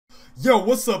Yo,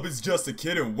 what's up? It's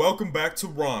Justakidd and welcome back to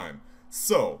RiME.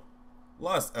 So,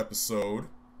 last episode,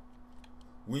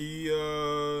 we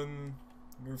were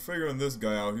figuring this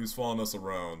guy out. He was following us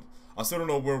around. I still don't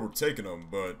know where we're taking him,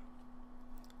 but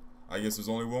I guess there's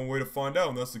only one way to find out,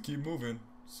 and that's to keep moving.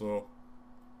 So,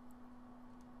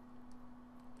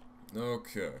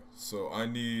 okay. So I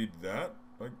need that,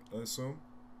 I assume.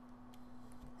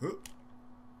 Huh.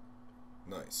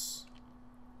 Nice.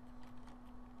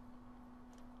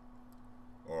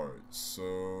 Alright,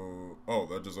 so... Oh,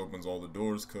 that just opens all the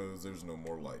doors because there's no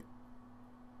more light.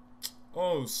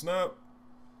 Oh, snap!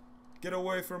 Get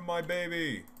away from my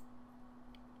baby!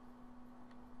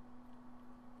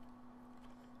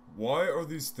 Why are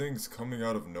these things coming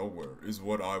out of nowhere, is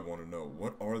what I want to know.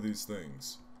 What are these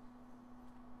things?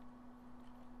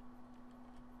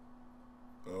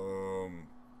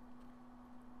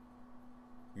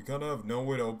 We kind of have no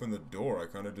way to open the door. I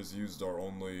kind of just used our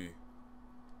only...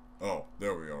 Oh,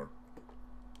 there we are.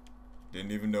 Didn't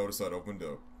even notice that opened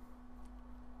up.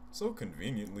 So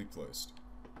conveniently placed.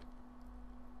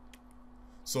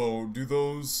 So, do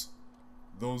those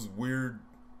weird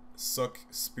suck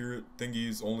spirit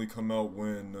thingies only come out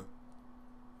when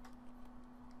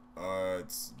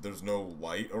there's no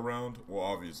light around? Well,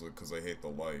 obviously, because I hate the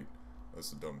light.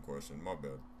 That's a dumb question. My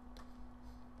bad.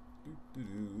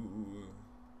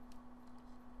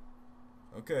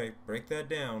 Okay, break that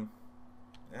down.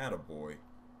 Attaboy.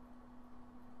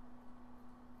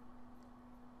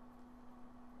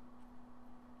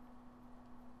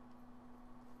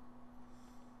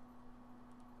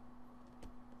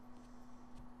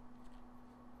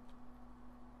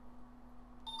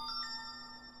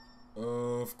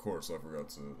 Of course, I forgot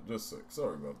to. Just sick.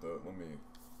 Sorry about that. Let me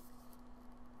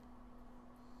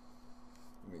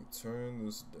turn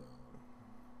this down.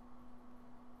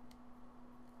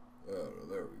 Oh,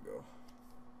 there we go.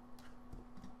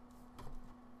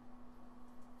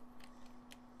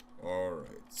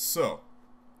 Alright, so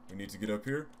we need to get up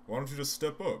here. Why don't you just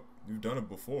step up? You've done it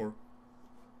before.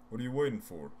 What are you waiting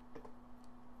for?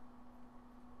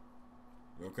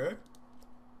 You okay?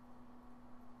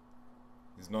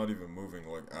 He's not even moving,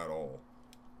 like, at all.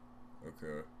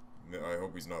 Okay. I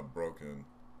hope he's not broken.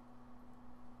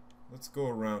 Let's go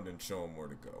around and show him where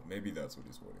to go. Maybe that's what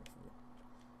he's waiting for.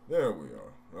 There we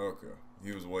are. Okay.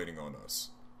 He was waiting on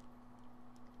us.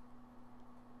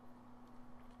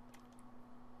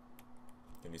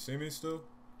 Can you see me still?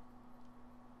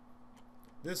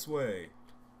 This way.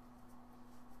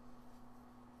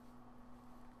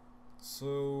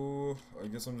 So, I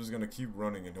guess I'm just gonna keep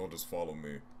running and he'll just follow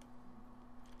me.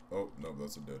 Oh, no,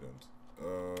 that's a dead end.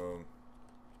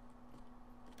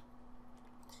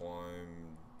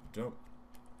 Climb, jump.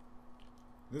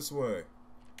 This way.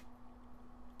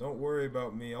 Don't worry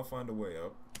about me, I'll find a way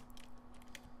up.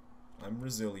 I'm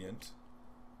resilient.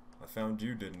 I found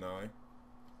you, didn't I?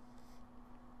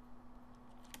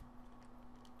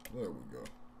 There we go.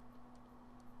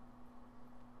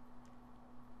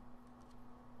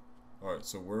 Alright,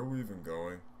 so where are we even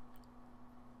going?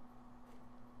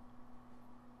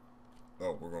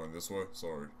 Oh, we're going this way?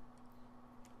 Sorry.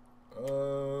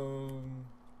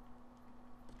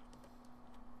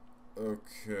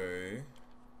 Okay.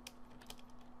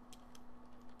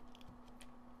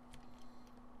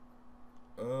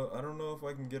 I don't know if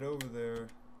I can get over there.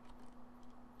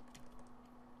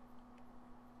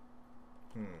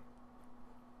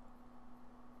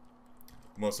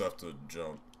 Must have to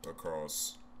jump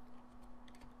across.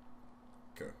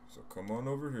 Okay, so come on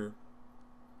over here.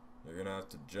 You're gonna have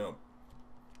to jump.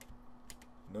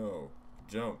 No,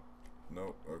 jump.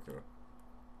 No, okay.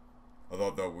 I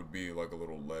thought that would be like a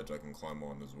little ledge I can climb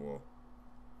on as well.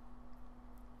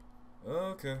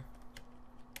 Okay.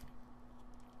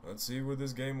 Let's see where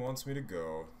this game wants me to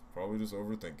go. Probably just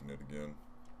overthinking it again.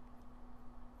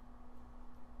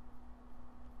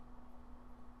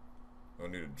 I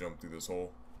need to jump through this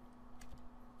hole.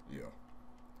 Yeah.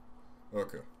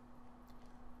 Okay.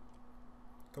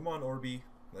 Come on, Orbie.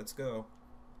 Let's go.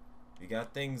 We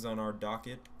got things on our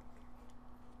docket.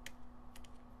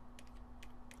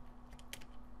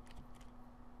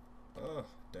 Oh,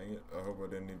 dang it. I hope I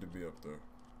didn't need to be up there.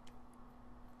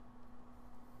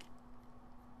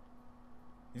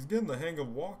 He's getting the hang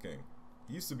of walking.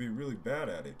 He used to be really bad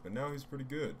at it, but now he's pretty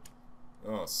good.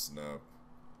 Oh, snap.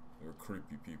 There are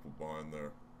creepy people behind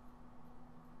there.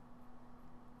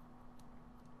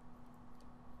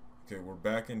 Okay, we're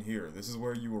back in here. This is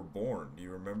where you were born. Do you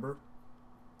remember?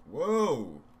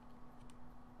 Whoa!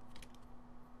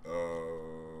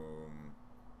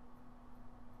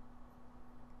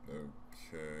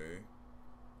 Okay.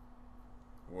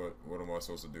 What am I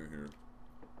supposed to do here?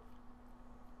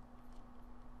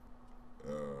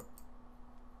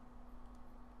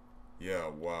 Yeah,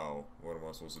 wow. What am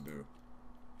I supposed to do?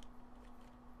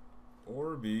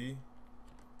 Orbie.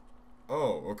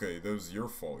 Oh, okay, that was your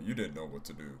fault. You didn't know what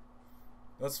to do.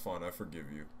 That's fine, I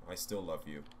forgive you. I still love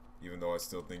you. Even though I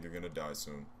still think you're gonna die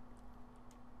soon.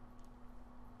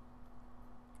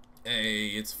 Hey,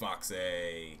 it's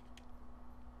Foxy.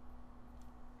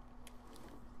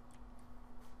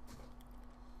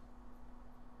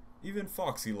 Even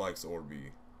Foxy likes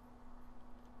Orbie.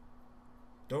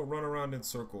 Don't run around in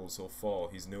circles, he'll fall.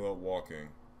 He's new at walking.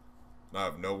 And I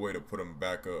have no way to put him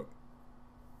back up.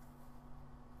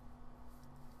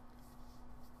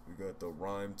 We got the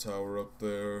RiME tower up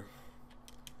there.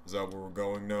 Is that where we're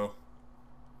going now?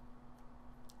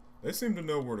 They seem to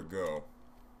know where to go.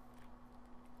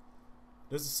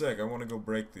 Just a sec, I want to go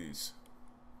break these.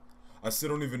 I still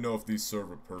don't even know if these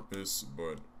serve a purpose,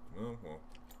 but, well.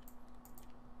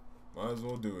 Might as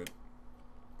well do it.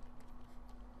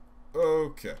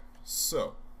 Okay,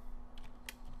 so.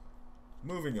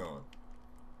 Moving on.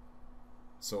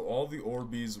 So all the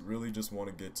Orbies really just want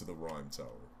to get to the RiME tower.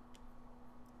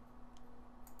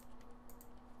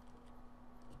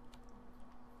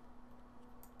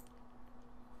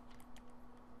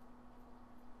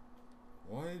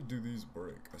 Why do these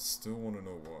break? I still want to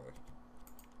know why.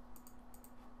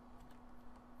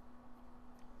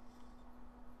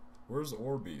 Where's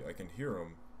Orbie? I can hear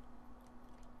him.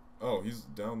 Oh, he's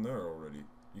down there already.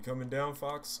 You coming down,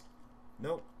 Fox?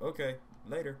 Nope. Okay.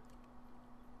 Later.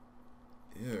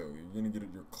 Ew, you're gonna get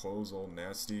your clothes all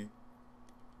nasty.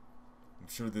 I'm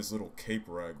sure this little cape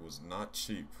rag was not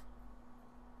cheap.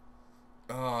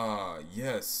 Ah,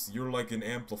 yes. You're like an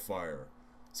amplifier.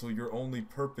 So your only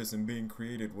purpose in being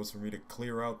created was for me to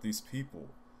clear out these people.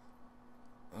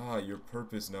 Ah, your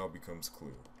purpose now becomes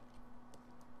clear.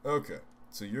 Okay,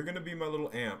 so you're gonna be my little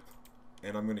amp,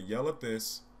 and I'm gonna yell at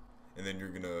this, and then you're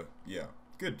gonna, yeah,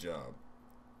 good job.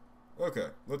 Okay,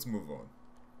 let's move on.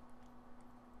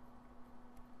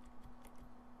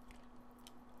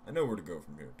 I know where to go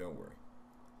from here, don't worry.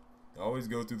 I always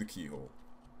go through the keyhole.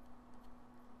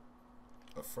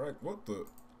 What the?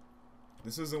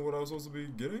 This isn't what I was supposed to be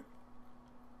getting?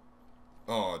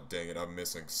 Oh, dang it, I'm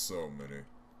missing so many.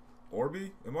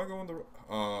 Orbie? Am I going the...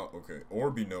 okay.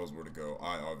 Orbie knows where to go.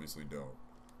 I obviously don't.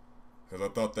 Because I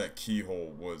thought that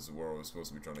keyhole was where I was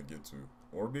supposed to be trying to get to.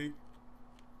 Orbie?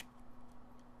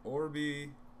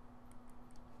 Orbie?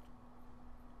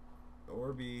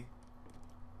 Orbie?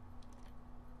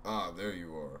 Ah, there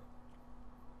you are.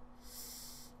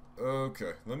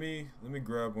 Okay, let me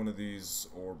grab one of these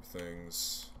orb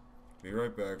things. Be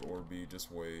right back, Orbie,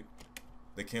 just wait.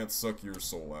 They can't suck your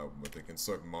soul out, but they can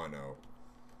suck mine out.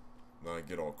 Now I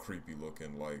get all creepy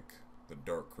looking like the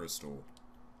Dark Crystal.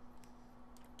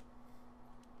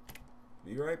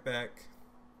 Be right back.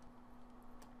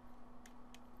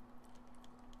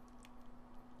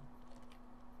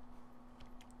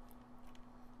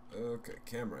 Okay,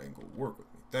 camera angle, work with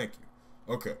me, thank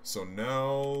you. Okay, so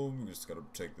now we just gotta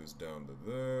take this down to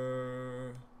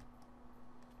there.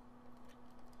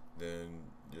 Then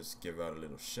just give out a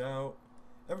little shout.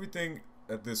 Everything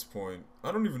at this point,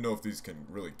 I don't even know if these can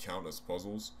really count as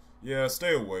puzzles. Yeah,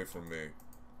 stay away from me.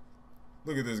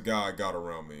 Look at this guy I got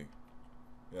around me.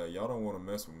 Yeah, y'all don't want to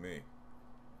mess with me.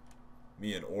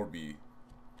 Me and Orbie,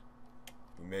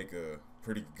 we make a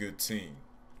pretty good team.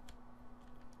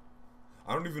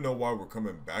 I don't even know why we're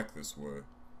coming back this way.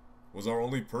 Was our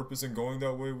only purpose in going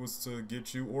that way was to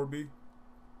get you, Orbie?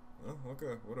 Oh,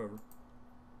 okay, whatever.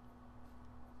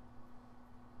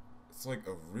 It's like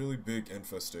a really big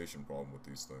infestation problem with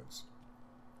these things.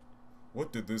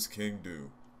 What did this king do?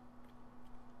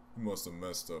 He must have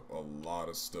messed up a lot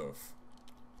of stuff.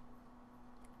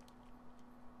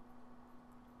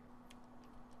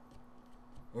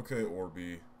 Okay,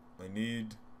 Orbie, I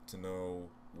need to know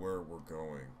where we're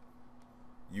going.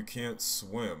 You can't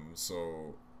swim,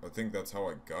 so I think that's how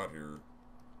I got here.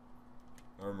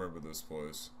 I remember this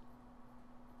place.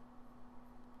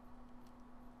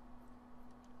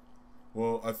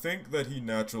 Well, I think that he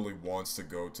naturally wants to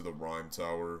go to the RiME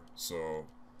tower, so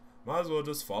might as well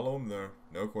just follow him there.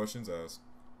 No questions asked.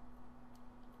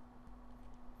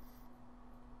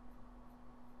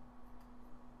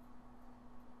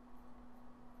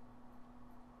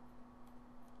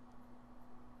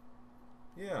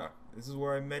 Yeah, this is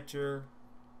where I met your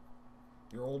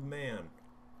old man.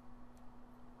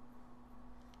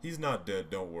 He's not dead,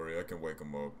 don't worry, I can wake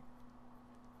him up.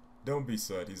 Don't be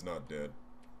sad, he's not dead.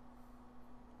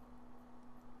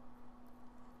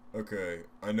 Okay,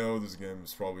 I know this game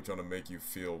is probably trying to make you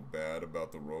feel bad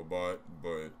about the robot,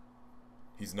 but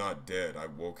he's not dead. I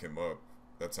woke him up.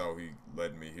 That's how he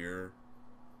led me here.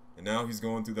 And now he's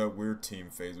going through that weird team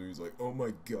phase where he's like, oh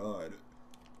my god,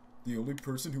 the only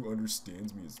person who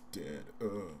understands me is dead.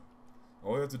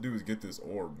 All I have to do is get this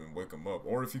orb and wake him up.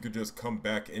 Or if you could just come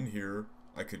back in here,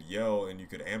 I could yell and you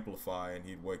could amplify and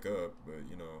he'd wake up. But,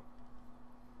 you know.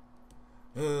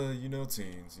 You know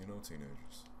teens. You know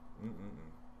teenagers.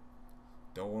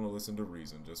 Don't want to listen to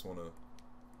reason. Just want to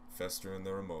fester in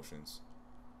their emotions.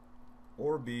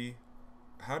 Orbie,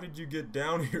 how did you get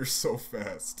down here so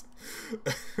fast?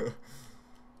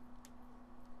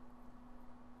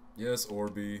 Yes,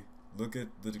 Orbie. Look at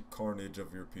the carnage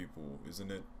of your people.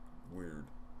 Isn't it weird?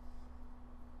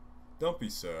 Don't be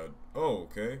sad. Oh,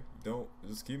 okay. Don't.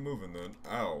 Just keep moving then.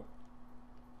 Ow.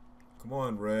 Come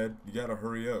on, Red. You gotta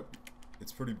hurry up.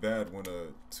 It's pretty bad when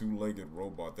a two-legged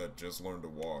robot that just learned to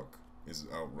walk is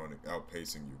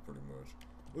outpacing you pretty much.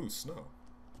 Ooh, snow.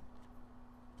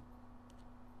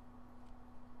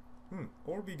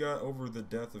 Orbie got over the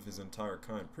death of his entire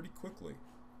kind pretty quickly.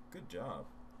 Good job.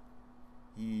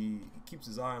 He keeps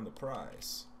his eye on the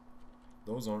prize.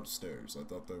 Those aren't stairs. I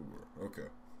thought they were. Okay.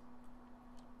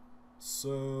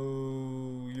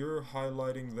 So, you're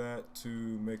highlighting that to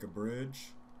make a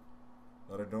bridge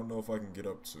that I don't know if I can get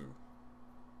up to.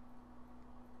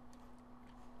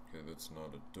 Okay, that's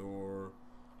not a door.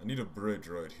 I need a bridge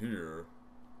right here.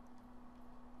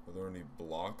 Are there any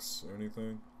blocks or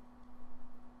anything?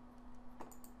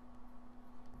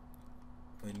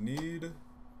 I need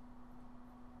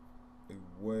a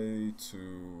way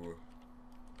to...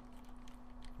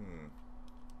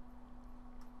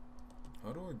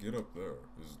 How do I get up there,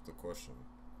 is the question.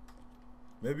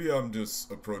 Maybe I'm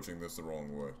just approaching this the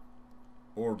wrong way.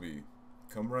 Orbie,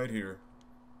 come right here.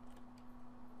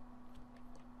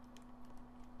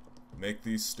 Make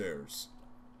these stairs.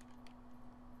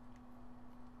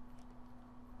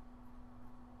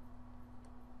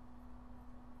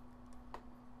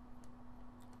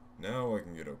 Now I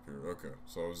can get up here. Okay,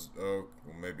 so I was... Oh,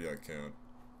 well maybe I can't.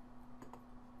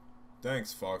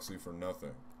 Thanks, Foxy, for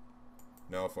nothing.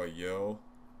 Now if I yell...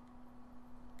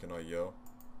 Can I yell?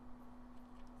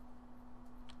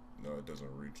 No, it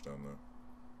doesn't reach down there.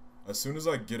 As soon as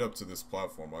I get up to this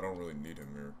platform, I don't really need him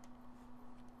here.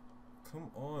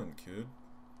 Come on, kid.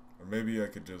 Or maybe I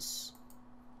could just...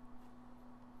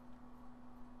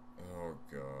 Oh,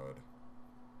 God.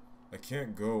 I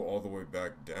can't go all the way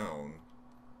back down.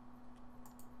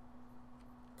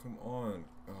 Come on.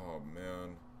 Oh,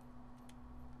 man.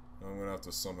 Now I'm gonna have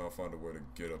to somehow find a way to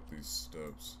get up these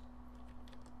steps.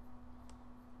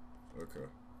 Okay.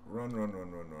 Run, run,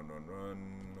 run, run, run, run, run.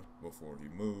 Before he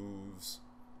moves.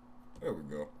 There we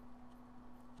go.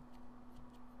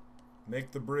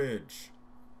 Make the bridge.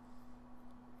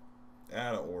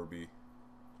 Atta Orbie.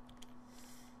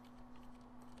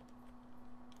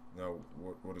 Now,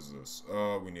 what is this?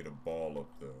 We need a ball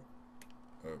up there.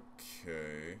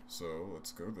 Okay, so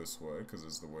let's go this way, because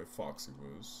it's the way Foxy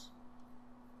was.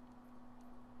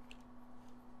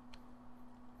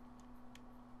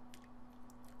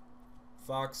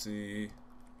 Foxy.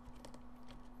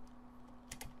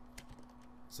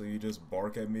 So you just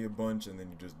bark at me a bunch and then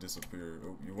you just disappear.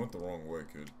 Oh, you went the wrong way,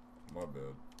 kid. My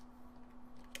bad.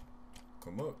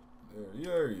 Come up.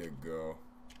 There you go.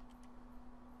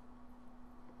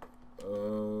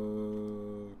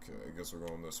 Okay, I guess we're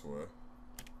going this way.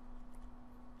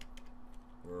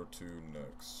 Where to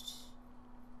next?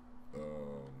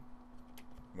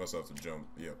 Must have to jump.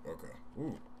 Yep, okay.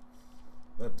 Ooh.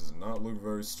 That does not look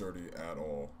very sturdy at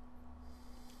all.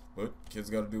 But kids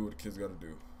gotta do what kids gotta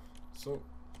do. So,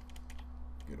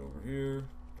 get over here.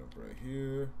 Jump right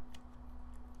here.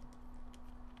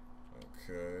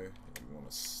 Okay. You wanna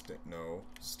stand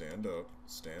up.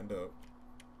 Stand up.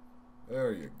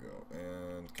 There you go.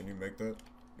 And can you make that?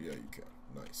 Yeah, you can.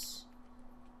 Nice.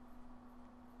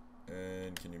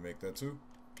 And can you make that too?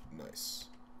 Nice.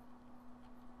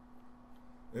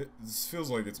 This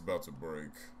feels like it's about to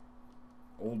break.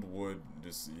 Old wood,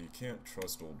 you can't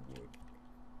trust old wood.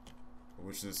 I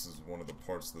wish this is one of the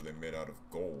parts that they made out of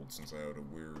gold, since I had a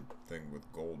weird thing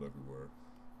with gold everywhere.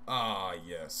 Ah,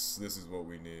 yes, this is what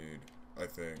we need, I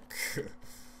think.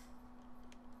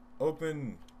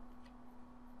 Open.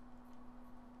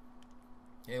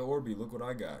 Hey, Orbie, look what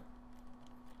I got.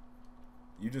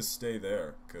 You just stay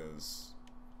there, because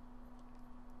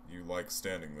you like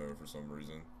standing there for some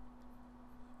reason.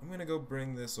 I'm gonna go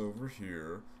bring this over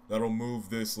here. That'll move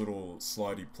this little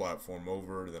slidey platform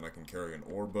over, then I can carry an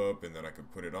orb up, and then I can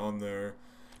put it on there.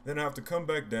 Then I have to come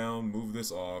back down, move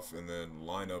this off, and then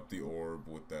line up the orb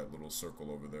with that little circle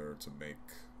over there to make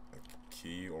a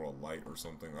key or a light or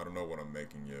something. I don't know what I'm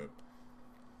making yet.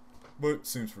 But it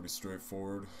seems pretty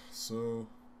straightforward, so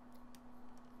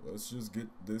let's just get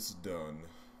this done.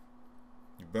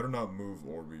 You better not move,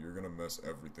 Orbie. You're gonna mess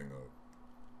everything up.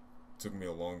 Took me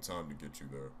a long time to get you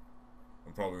there.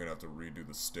 I'm probably gonna have to redo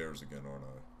the stairs again, aren't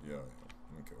I? Yeah, I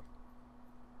am. Okay.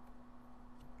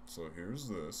 So here's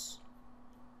this.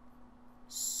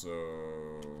 So...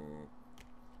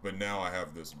 But now I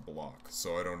have this block,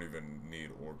 so I don't even need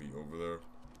Orbie over there.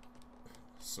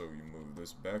 So you move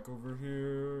this back over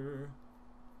here.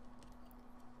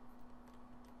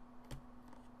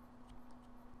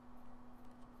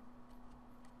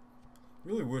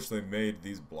 Really wish they made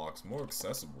these blocks more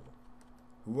accessible.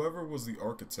 Whoever was the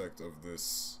architect of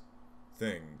this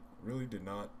thing really did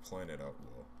not plan it out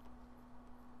well.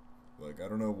 Like, I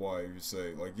don't know why you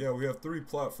say, like, yeah, we have 3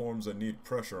 platforms that need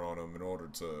pressure on them in order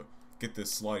to get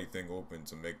this slidey thing open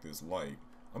to make this light.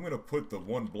 I'm gonna put the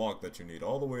 1 block that you need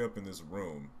all the way up in this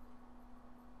room.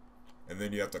 And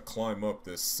then you have to climb up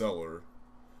this cellar.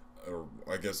 Or,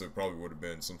 I guess it probably would have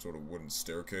been some sort of wooden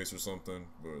staircase or something,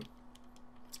 but...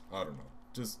 I don't know.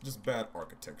 Just bad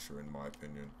architecture, in my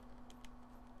opinion.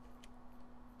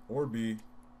 Orbie,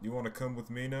 you want to come with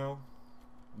me now?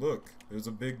 Look, there's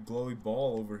a big glowy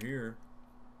ball over here.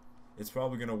 It's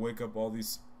probably gonna wake up all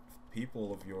these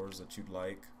people of yours that you'd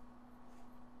like.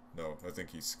 No, I think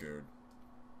he's scared.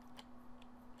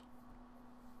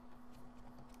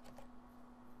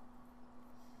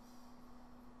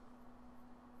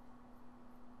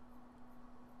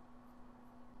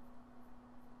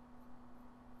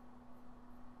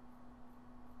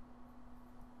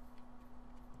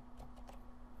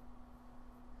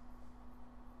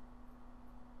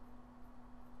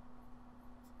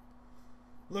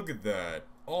 Look at that.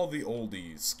 All the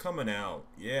oldies coming out.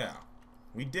 Yeah.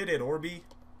 We did it, Orbie.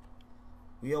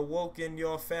 We awoken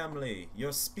your family,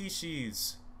 your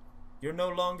species. You're no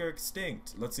longer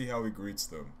extinct. Let's see how he greets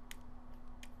them.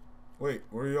 Wait,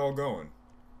 where are y'all going?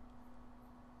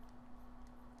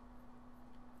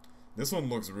 This one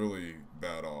looks really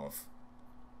bad off.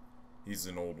 He's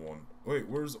an old one. Wait,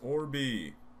 where's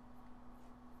Orbie?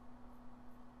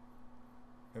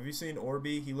 Have you seen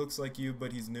Orbie? He looks like you,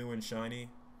 but he's new and shiny.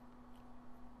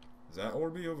 Is that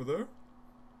Orbie over there?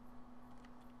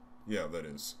 Yeah, that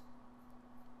is.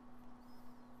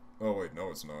 Oh wait, no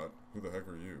it's not. Who the heck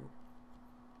are you?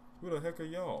 Who the heck are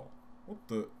y'all? What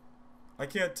the... I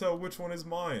can't tell which one is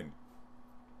mine.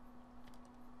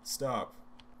 Stop.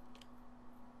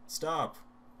 Stop.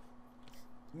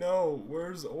 No,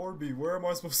 where's Orbie? Where am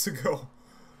I supposed to go?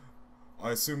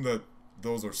 I assume that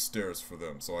those are stairs for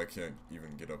them, so I can't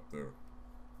even get up there.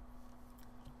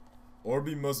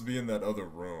 Orbie must be in that other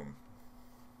room.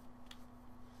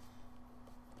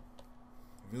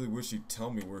 I really wish he'd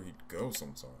tell me where he'd go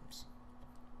sometimes.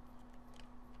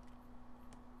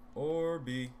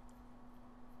 Orbie.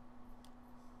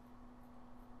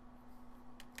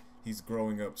 He's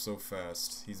growing up so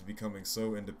fast. He's becoming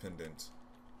so independent.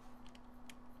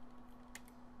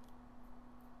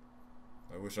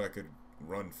 I wish I could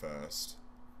run fast.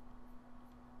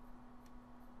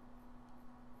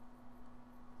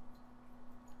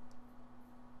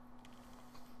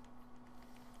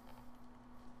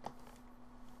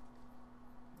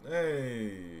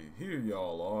 Hey, here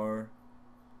y'all are.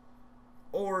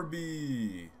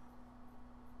 Orbie!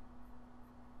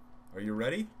 Are you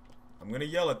ready? I'm gonna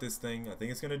yell at this thing. I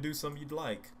think it's gonna do something you'd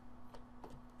like.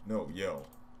 No, yell.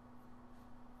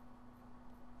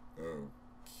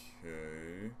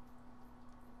 Okay.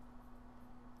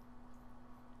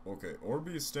 Okay,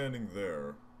 Orbie is standing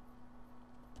there.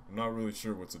 I'm not really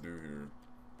sure what to do here.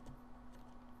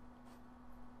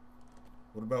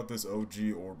 What about this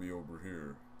OG Orbie over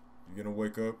here? You gonna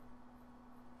wake up?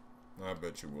 I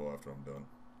bet you will after I'm done.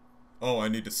 Oh, I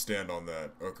need to stand on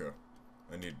that. Okay.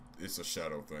 It's a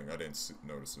shadow thing. I didn't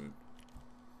notice it.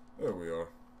 There we are.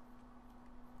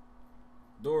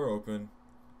 Door open.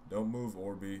 Don't move,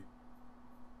 Orbie.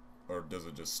 Or does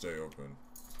it just stay open?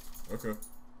 Okay.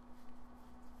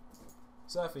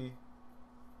 Safi.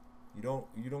 You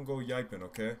don't go yiping,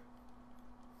 okay?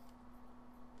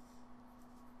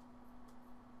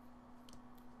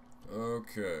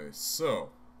 Okay,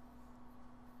 so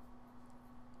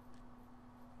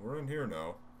we're in here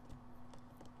now.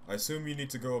 I assume you need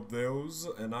to go up those,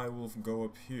 and I will go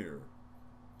up here.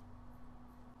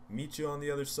 Meet you on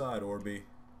the other side, Orbie.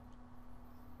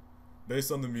 Based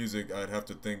on the music, I'd have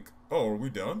to think, oh, are we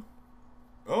done?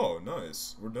 Oh,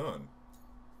 nice, we're done.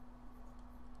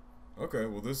 Okay,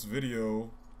 well this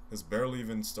video has barely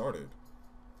even started.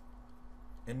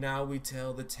 And now we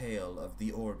tell the tale of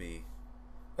the Orbie.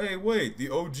 Hey, wait, the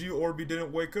OG Orbie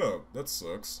didn't wake up. That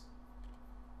sucks.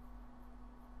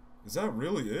 Is that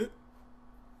really it?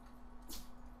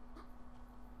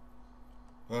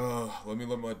 Let me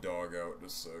let my dog out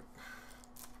just a sec.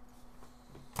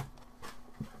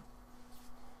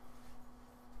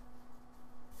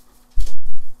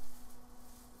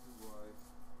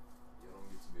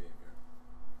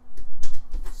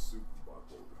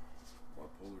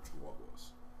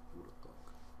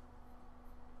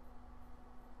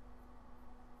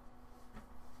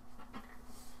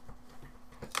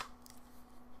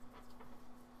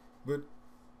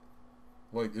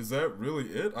 Like, is that really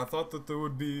it? I thought that there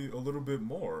would be a little bit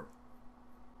more.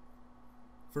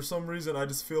 For some reason, I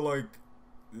just feel like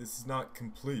this is not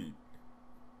complete.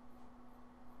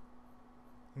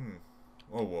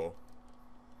 Oh well.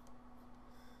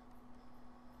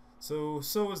 So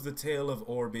is the tale of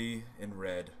Orbie in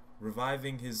red,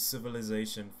 reviving his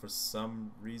civilization for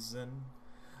some reason.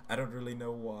 I don't really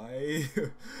know why.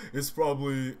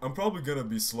 I'm probably gonna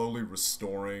be slowly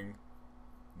restoring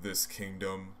this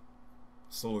kingdom.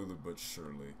 Slowly but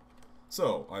surely.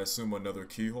 So, I assume another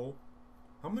keyhole?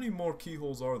 How many more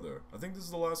keyholes are there? I think this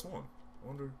is the last one. I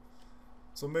wonder.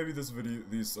 So maybe this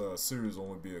series will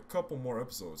only be a couple more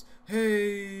episodes.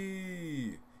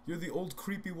 Hey! You're the old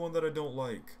creepy one that I don't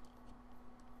like.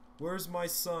 Where's my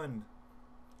son?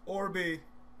 Orbie!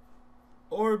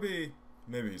 Orbie!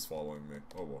 Maybe he's following me.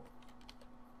 Oh well.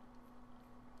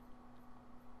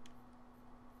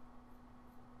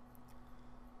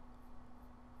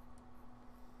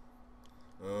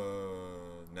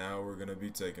 Now we're gonna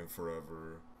be taking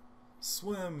forever.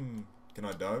 Swim! Can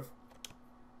I dive?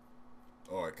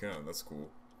 Oh, I can. That's cool.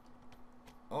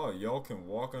 Oh, y'all can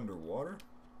walk underwater?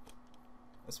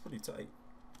 That's pretty tight.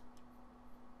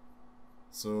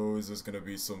 So, is this gonna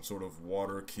be some sort of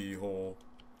water keyhole?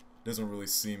 Doesn't really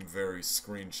seem very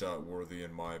screenshot worthy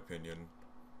in my opinion.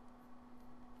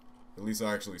 At least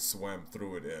I actually swam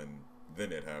through it and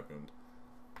then it happened.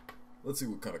 Let's see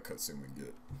what kind of cutscene we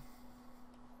get.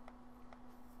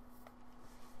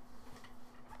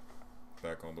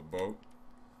 Back on the boat.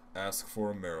 Ask for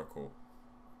a miracle.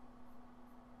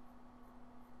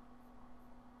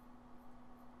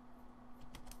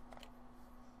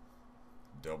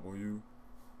 W.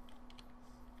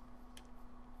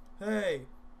 Hey!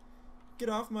 Get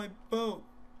off my boat!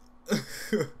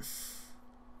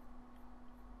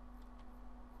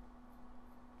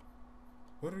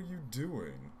 What are you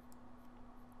doing?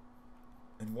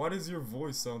 And why does your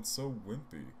voice sound so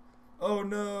wimpy? Oh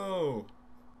no!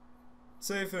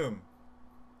 Save him!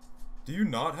 Do you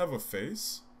not have a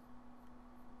face?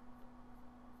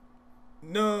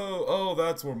 No! Oh,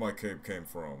 that's where my cape came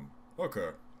from. Okay.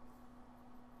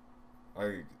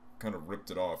 I kind of ripped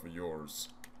it off of yours.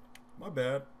 My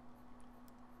bad.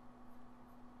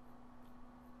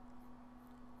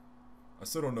 I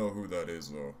still don't know who that is,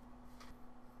 though.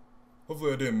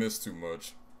 Hopefully I didn't miss too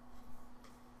much.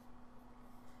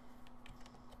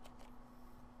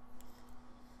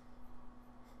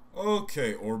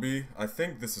 Okay, Orbie. I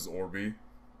think this is Orbie.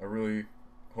 I really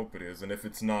hope it is, and if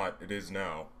it's not, it is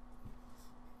now.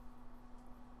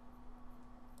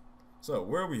 So,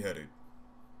 where are we headed?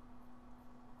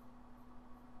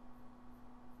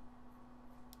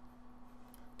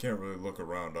 Can't really look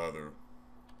around either.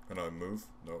 Can I move?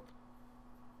 Nope.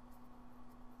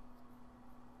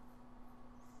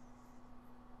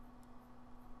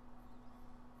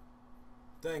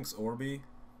 Thanks, Orbie.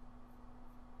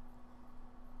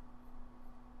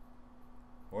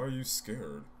 Why are you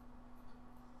scared?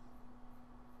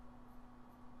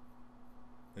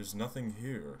 There's nothing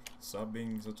here. Stop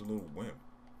being such a little wimp.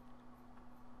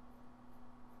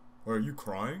 Are you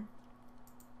crying?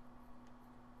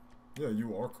 Yeah,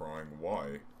 you are crying.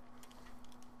 Why?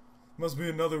 Must be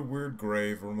another weird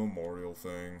grave or memorial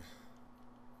thing.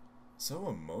 So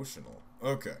emotional.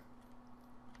 Okay.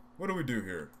 What do we do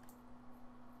here?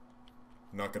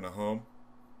 Not gonna hum?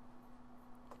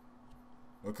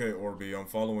 Okay, Orbie, I'm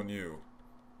following you.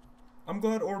 I'm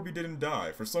glad Orbie didn't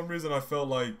die. For some reason I felt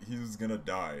like he was gonna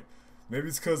die. Maybe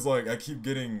it's cause like I keep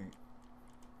getting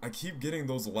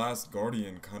those Last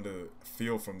Guardian kind of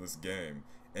feel from this game.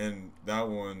 And that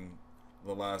one,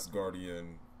 the Last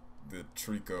Guardian, the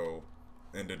Trico,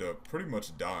 ended up pretty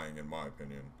much dying in my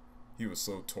opinion. He was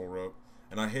so tore up.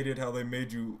 And I hated how they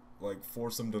made you like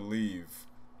force him to leave.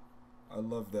 I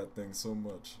love that thing so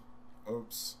much.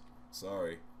 Oops.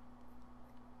 Sorry.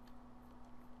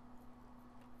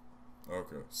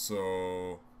 Okay,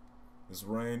 so this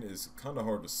rain is kind of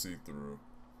hard to see through.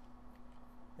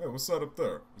 Hey, what's that up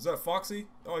there? Is that Foxy?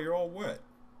 Oh, you're all wet.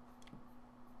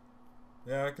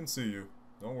 Yeah, I can see you.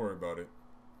 Don't worry about it.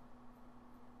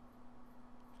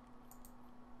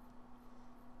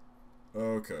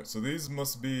 Okay, so these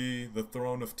must be the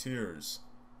Throne of Tears.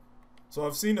 So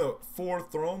I've seen 4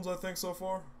 thrones, I think, so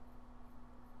far.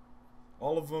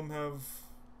 All of them have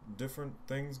different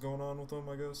things going on with them,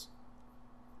 I guess.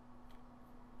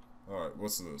 Alright,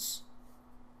 what's this?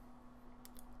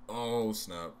 Oh,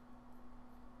 snap.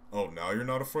 Oh, now you're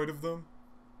not afraid of them?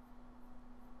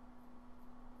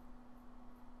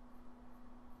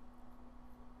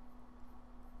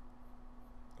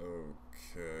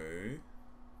 Okay.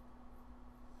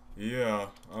 Yeah,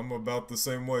 I'm about the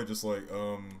same way, just like,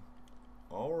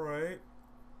 alright.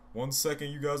 One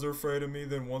second you guys are afraid of me,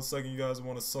 then one second you guys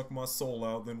want to suck my soul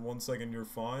out, then one second you're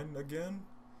fine again?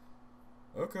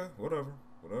 Okay, whatever.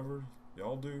 Whatever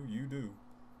y'all do, you do.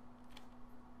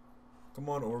 Come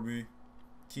on, Orbie.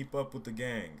 Keep up with the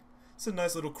gang. It's a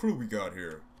nice little crew we got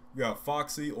here. We got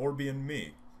Foxy, Orbie, and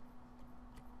me.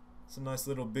 It's a nice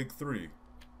little big three.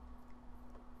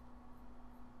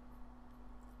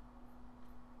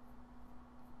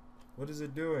 What is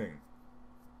it doing?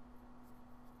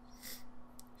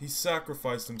 He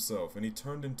sacrificed himself and he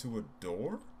turned into a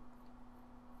door?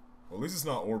 Well, at least it's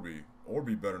not Orbie.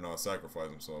 Orbie better not sacrifice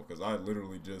himself, because I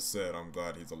literally just said I'm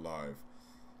glad he's alive.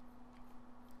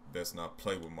 Best not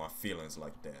play with my feelings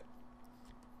like that.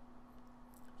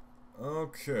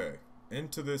 Okay.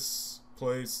 Into this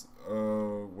place.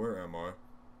 Where am I?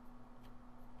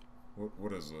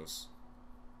 What is this?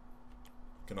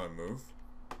 Can I move?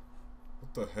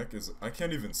 What the heck is it? I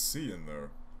can't even see in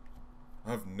there.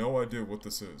 I have no idea what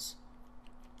this is.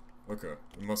 Okay,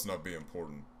 it must not be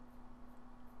important.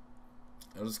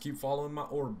 I'll just keep following my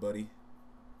orb, buddy.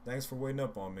 Thanks for waiting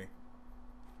up on me.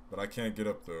 But I can't get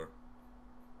up there.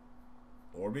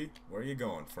 Orbie, where are you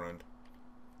going, friend?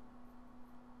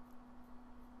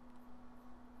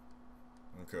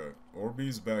 Okay,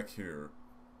 Orbie's back here.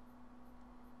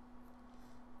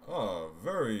 Ah,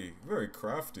 very, very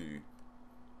crafty.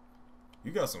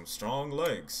 You got some strong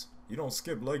legs. You don't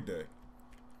skip leg day.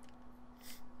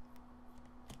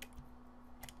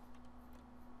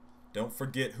 Don't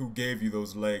forget who gave you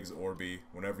those legs, Orbie,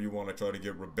 whenever you want to try to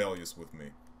get rebellious with me.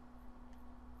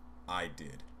 I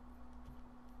did.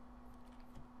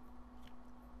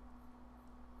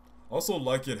 Also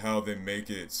like it how they make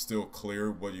it still clear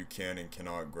what you can and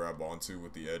cannot grab onto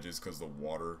with the edges, because the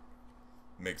water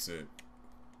makes it,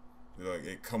 like,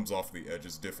 it comes off the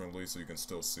edges differently so you can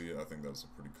still see it. I think that's a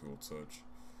pretty cool touch.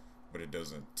 But it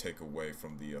doesn't take away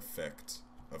from the effect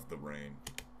of the rain.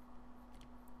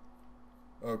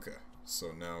 Okay,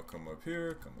 so now come up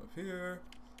here, come up here.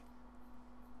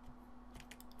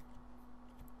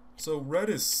 So red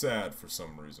is sad for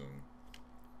some reason.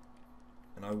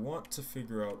 And I want to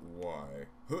figure out why.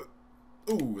 Huh.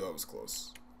 Ooh, that was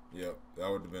close. Yep, that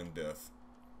would have been death.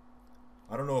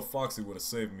 I don't know if Foxy would have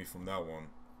saved me from that one.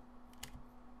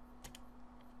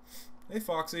 Hey,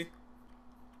 Foxy.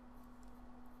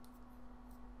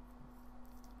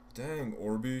 Dang,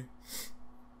 Orbie.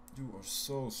 You are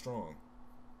so strong.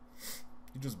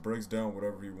 He just breaks down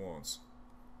whatever he wants.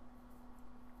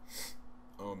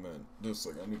 Oh man, just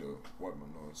like I need to wipe my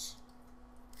nose.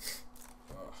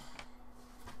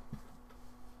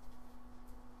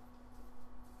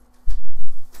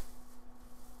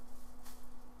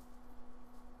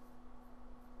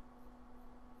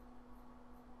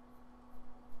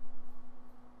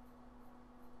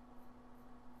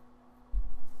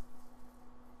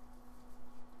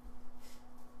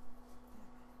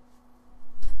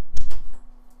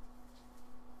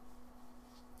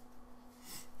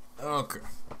 Okay.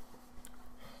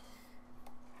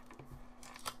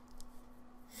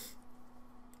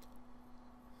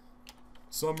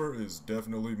 Summer is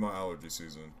definitely my allergy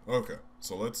season. Okay,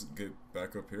 so let's get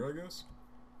back up here, I guess.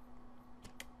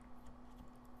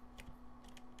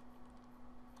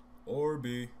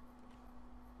 Orbie.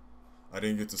 I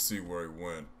didn't get to see where he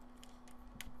went,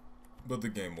 but the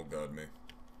game will guide me.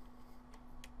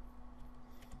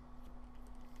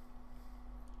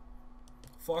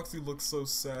 Foxy looks so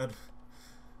sad.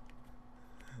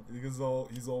 He's all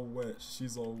wet.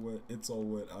 She's all wet. It's all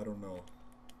wet. I don't know.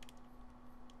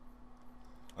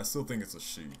 I still think it's a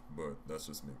she, but that's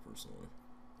just me personally.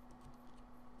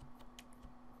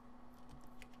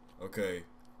 Okay.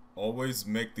 Always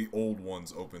make the old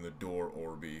ones open the door,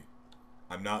 Orbie.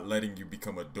 I'm not letting you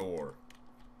become a door.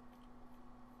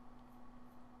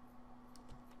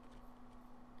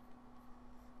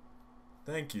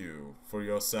 Thank you for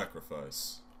your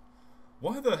sacrifice.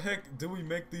 Why the heck do we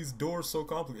make these doors so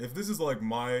complicated? If this is like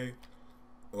my,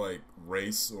 like,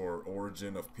 race or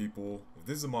origin of people, if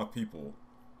this is my people,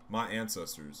 my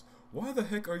ancestors, why the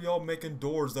heck are y'all making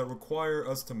doors that require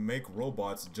us to make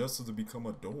robots just to become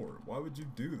a door? Why would you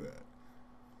do that?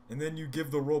 And then you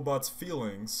give the robots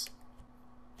feelings.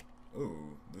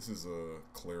 Ooh, this is a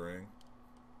clearing.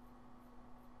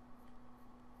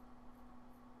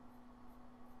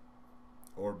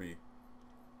 Orbie,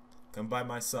 come by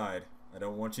my side. I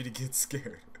don't want you to get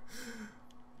scared.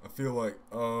 I feel like,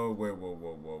 oh, wait, whoa,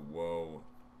 whoa, whoa, whoa.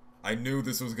 I knew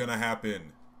this was gonna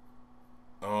happen.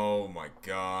 Oh my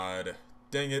god.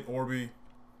 Dang it, Orbie.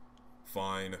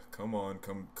 Fine, come on,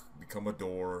 come become a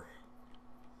door.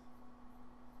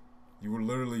 You were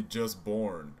literally just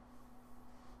born.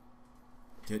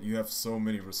 Yet you have so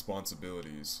many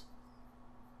responsibilities.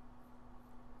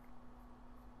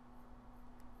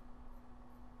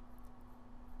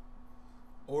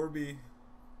 Orbie.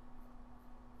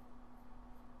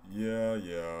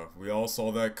 Yeah. We all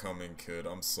saw that coming, kid.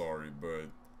 I'm sorry, but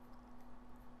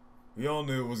we all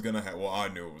knew it was gonna happen. Well, I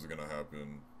knew it was gonna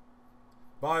happen.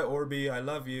 Bye, Orbie. I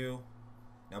love you.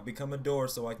 Now become a door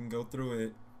so I can go through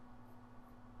it.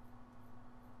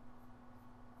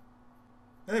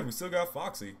 Hey, we still got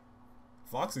Foxy.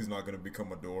 Foxy's not gonna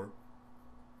become a door.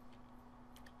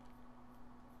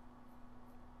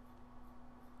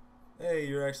 Hey,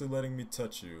 you're actually letting me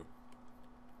touch you.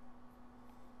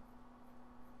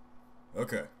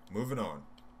 Okay, moving on.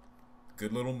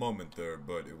 Good little moment there,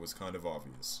 but it was kind of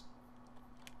obvious.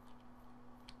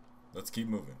 Let's keep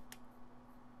moving.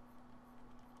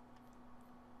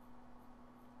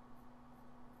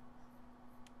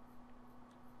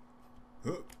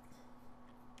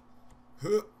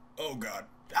 Oh god.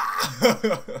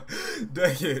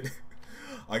 Dang it.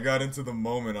 I got into the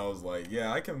moment, I was like,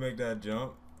 yeah, I can make that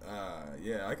jump.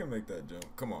 Yeah, I can make that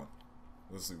jump. Come on.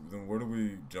 Let's see, then where do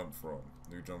we jump from?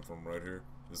 Do we jump from right here?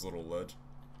 This little ledge?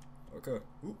 Okay.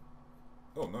 Ooh.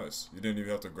 Oh, nice. You didn't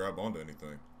even have to grab onto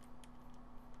anything.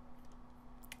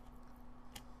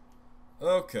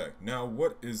 Okay, now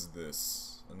what is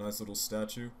this? A nice little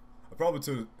statue? I probably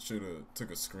should have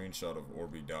took a screenshot of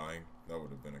Orbie dying. That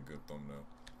would have been a good thumbnail.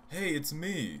 Hey, it's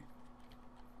me!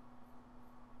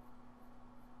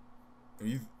 Are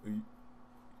you...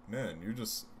 Man, you're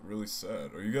just really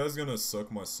sad. Are you guys gonna suck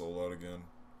my soul out again?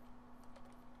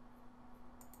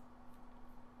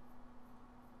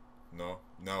 No?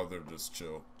 Now they're just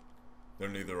chill. They're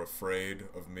neither afraid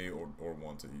of me or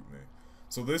want to eat me.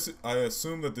 So this, I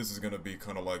assume that this is gonna be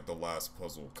kind of like the last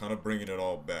puzzle. Kind of bringing it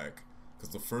all back.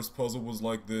 Because the first puzzle was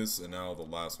like this, and now the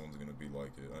last one's gonna be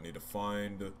like it. I need to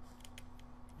find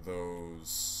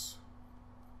those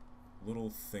little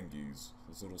thingies.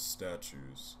 Those little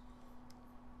statues.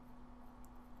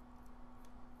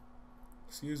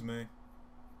 Excuse me.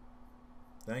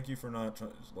 Thank you for not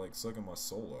like sucking my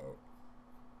soul out.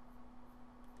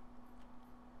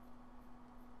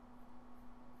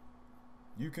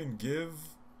 You can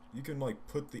like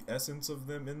put the essence of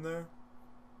them in there?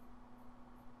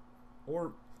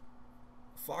 Or,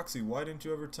 Foxy, why didn't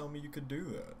you ever tell me you could do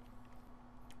that?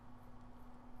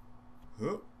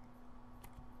 Huh?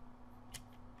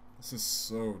 This is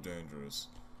so dangerous.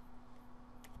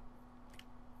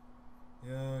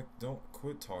 Yeah, don't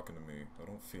quit talking to me. I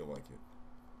don't feel like it.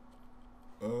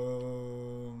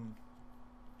 Oh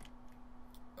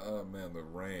man, the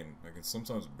rain. I can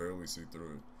sometimes barely see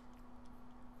through it.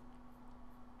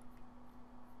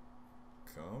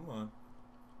 Come on.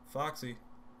 Foxy.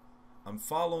 I'm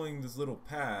following this little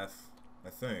path,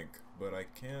 I think, but I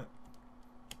can't...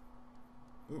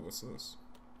 Ooh, what's this?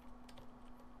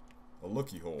 A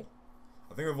looky hole.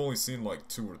 I think I've only seen like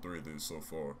 2 or 3 of these so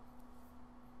far.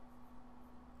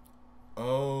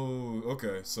 Oh,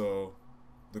 okay, so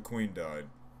the queen died.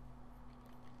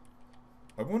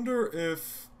 I wonder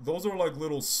if those are like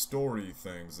little story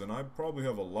things, and I probably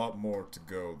have a lot more to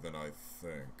go than I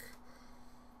think.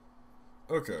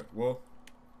 Okay, well,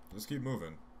 just keep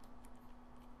moving.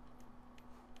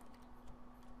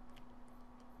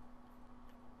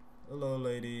 Hello,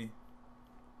 lady.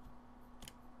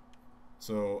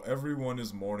 So, everyone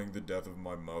is mourning the death of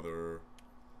my mother.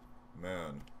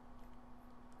 Man.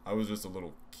 I was just a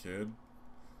little kid.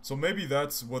 So maybe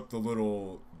that's what the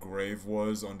little grave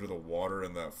was under the water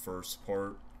in that first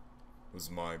part.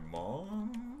 Was my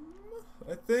mom?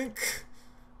 I think?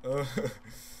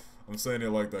 I'm saying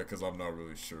it like that because I'm not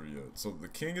really sure yet. So the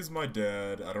king is my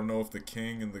dad. I don't know if the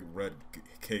king and the red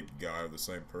cape guy are the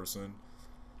same person.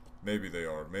 Maybe they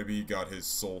are. Maybe he got his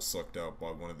soul sucked out by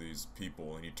one of these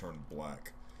people and he turned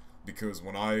black. Because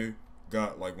when I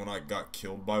got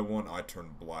killed by one, I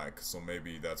turned black. So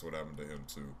maybe that's what happened to him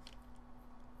too.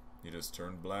 He just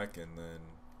turned black and then...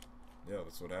 yeah,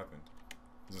 that's what happened.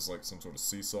 Is this like some sort of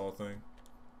seesaw thing?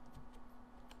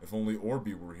 If only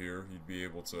Orbie were here, he'd be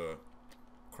able to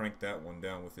crank that one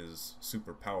down with his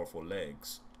super powerful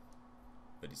legs.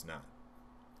 But he's not.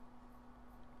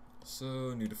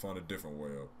 So, need to find a different way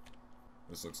up.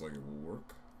 This looks like it will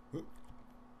work. Whoop.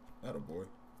 Attaboy.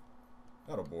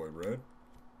 Attaboy, Red.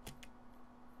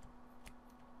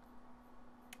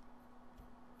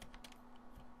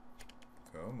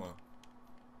 Come on.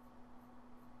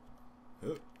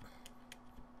 Hup.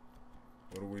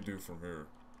 What do we do from here?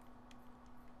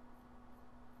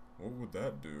 What would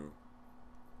that do?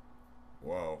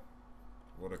 Wow.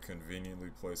 What a conveniently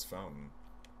placed fountain.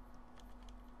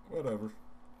 Whatever.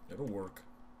 It'll work.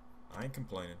 I ain't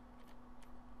complaining.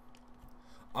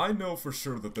 I know for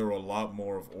sure that there are a lot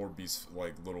more of Orbie's,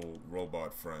 like, little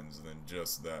robot friends than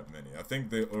just that many. I think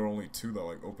there are only 2 that,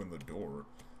 like, open the door.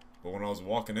 But when I was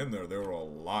walking in there, there were a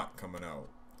lot coming out.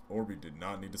 Orbie did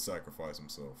not need to sacrifice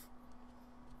himself.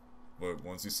 But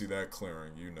once you see that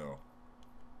clearing, you know.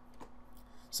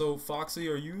 So, Foxy,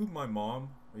 are you my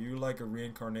mom? Are you like a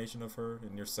reincarnation of her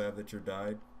and you're sad that you're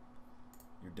died?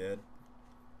 You're dead?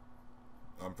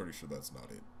 I'm pretty sure that's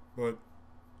not it. But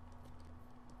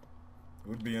it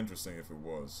would be interesting if it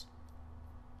was.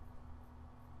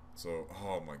 So,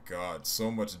 oh my god,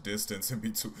 so much distance in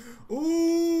between.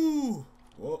 Ooh!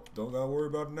 Well, don't gotta worry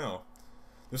about it now.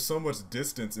 There's so much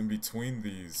distance in between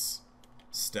these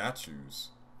statues.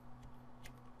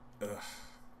 Ugh.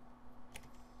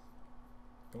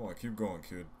 Come on, keep going,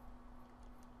 kid.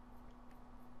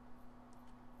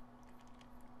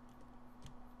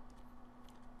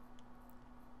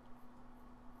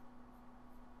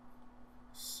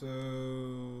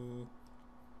 So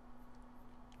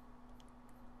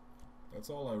that's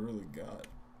all I really got.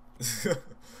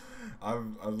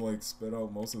 I've like spit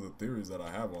out most of the theories that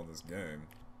I have on this game.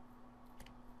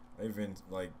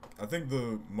 I think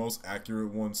the most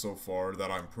accurate one so far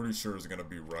that I'm pretty sure is gonna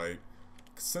be right,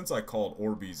 since I called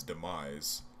Orbie's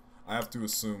demise, I have to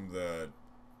assume that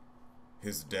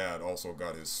his dad also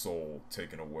got his soul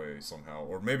taken away somehow.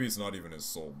 Or maybe it's not even his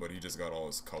soul, but he just got all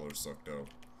his color sucked out.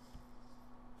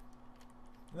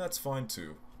 And that's fine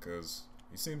too, because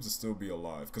he seems to still be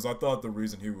alive. Because I thought the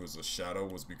reason he was a shadow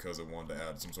was because it wanted to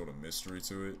add some sort of mystery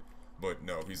to it. But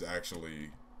no, he's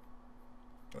actually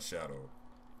a shadow.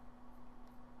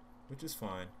 Which is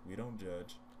fine. We don't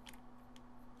judge.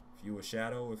 If you a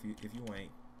shadow, if you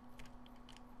ain't.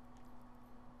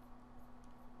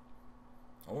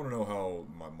 I want to know how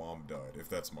my mom died, if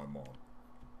that's my mom.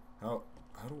 What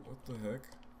the heck?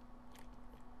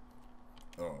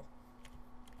 Oh.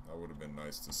 That would have been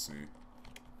nice to see.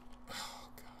 Oh,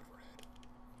 God,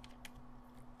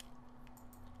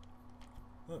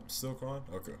 red. Oh, still crying?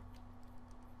 Okay.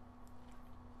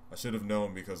 I should have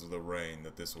known because of the rain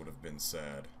that this would have been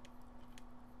sad.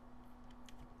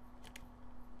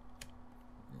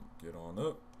 Get on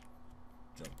up.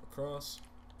 Jump across.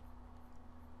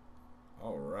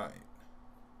 Alright.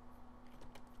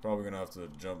 Probably gonna have to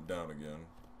jump down again.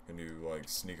 Can you, like,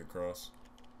 sneak across?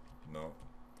 No.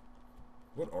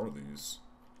 What are these?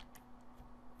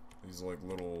 These, like,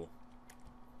 little...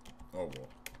 Oh, well.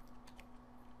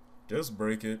 Just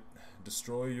break it.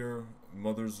 Destroy your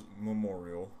mother's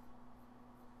memorial.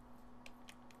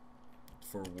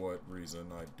 For what reason,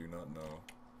 I do not know.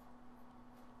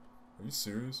 Are you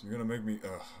serious? You're gonna make me...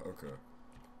 Ugh, okay.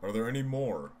 Are there any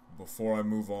more before I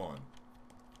move on?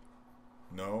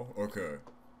 No? Okay.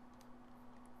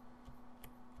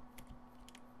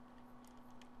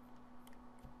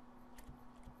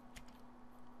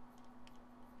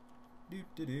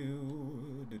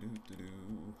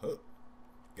 Huh.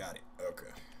 Got it.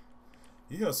 Okay.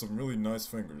 He has some really nice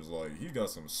fingers. Like, he got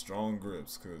some strong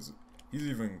grips, because he's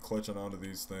even clutching onto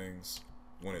these things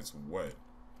when it's wet.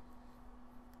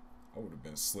 I would have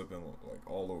been slipping, like,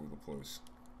 all over the place.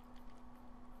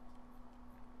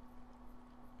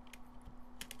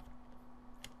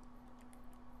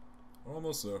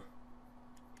 Almost there.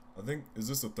 I think, is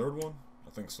this the third one? I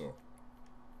think so.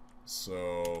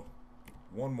 So,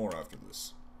 one more after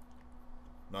this.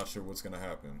 Not sure what's gonna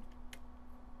happen.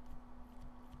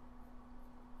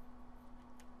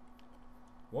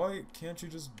 Why can't you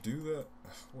just do that?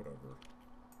 Whatever.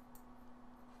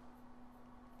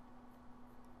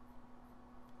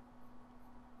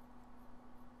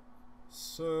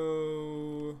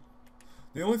 So,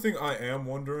 the only thing I am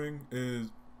wondering is,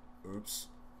 oops.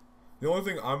 The only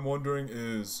thing I'm wondering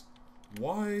is,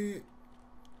 why,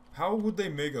 how would they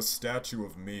make a statue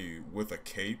of me with a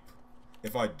cape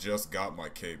if I just got my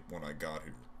cape when I got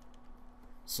here?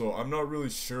 So I'm not really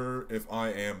sure if I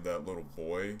am that little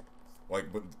boy,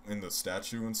 like, but in the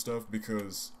statue and stuff,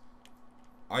 because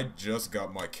I just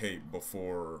got my cape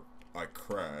before I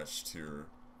crashed here.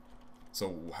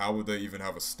 So how would they even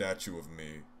have a statue of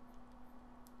me?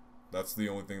 That's the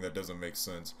only thing that doesn't make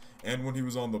sense. And when he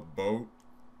was on the boat,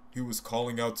 he was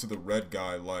calling out to the red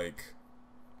guy like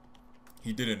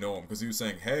he didn't know him, because he was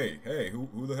saying, hey,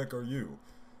 who the heck are you?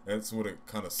 That's what it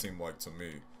kind of seemed like to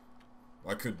me.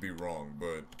 I could be wrong,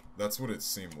 but that's what it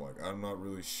seemed like. I'm not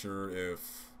really sure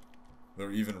if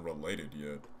they're even related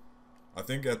yet. I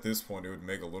think at this point it would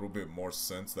make a little bit more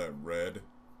sense that red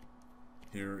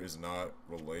here is not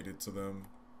related to them.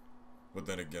 But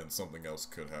then again, something else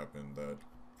could happen that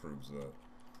proves that.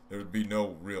 There would be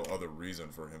no real other reason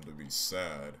for him to be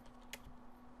sad.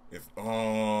 If...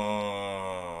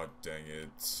 Oh, dang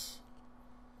it.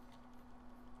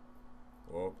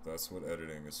 Well, that's what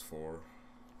editing is for.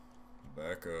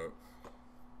 Back up.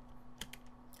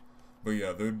 But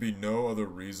yeah, there'd be no other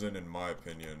reason, in my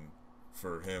opinion,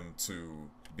 for him to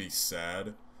be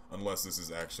sad unless this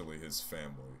is actually his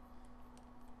family.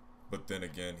 But then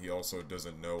again, he also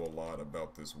doesn't know a lot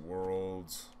about this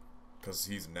world because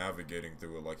he's navigating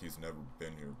through it like he's never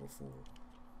been here before.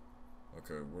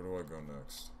 Okay, where do I go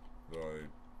next?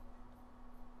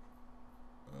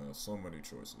 So many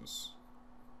choices.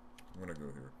 I'm gonna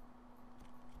go here.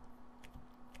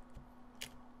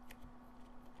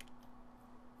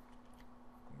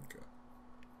 Okay.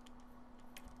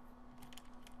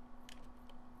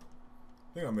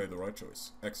 I think I made the right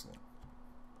choice. Excellent.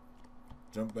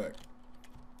 Jump back.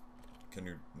 Can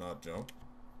you not jump?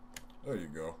 There you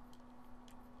go.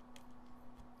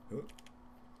 Hup.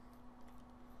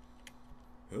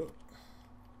 Hup.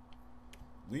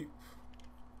 Leap.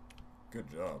 Good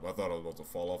job. I thought I was about to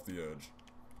fall off the edge.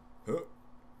 Hup.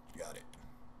 Got it.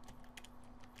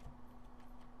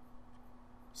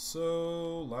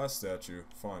 So, last statue,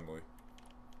 finally.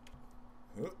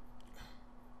 Hup.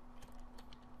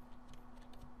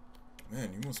 Man,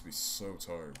 you must be so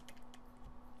tired.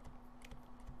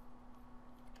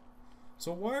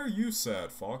 So why are you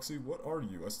sad, Foxy? What are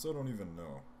you? I still don't even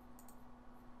know.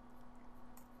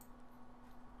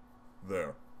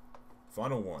 There.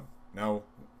 Final one. Now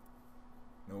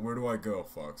where do I go,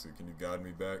 Foxy? Can you guide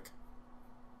me back?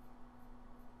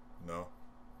 No?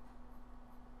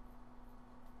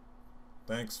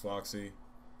 Thanks, Foxy.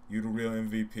 You the real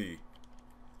MVP.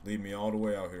 Lead me all the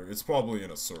way out here. It's probably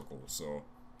in a circle, so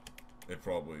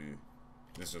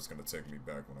it's just gonna take me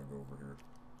back when I go over here.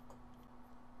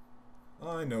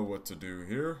 I know what to do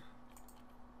here.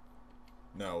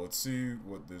 Now, let's see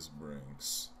what this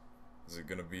brings. Is it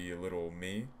gonna be a little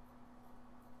me?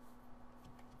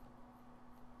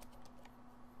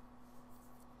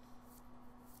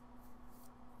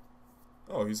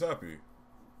 Oh, he's happy.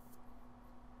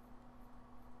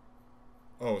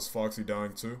 Oh, is Foxy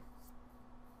dying too?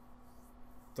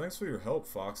 Thanks for your help,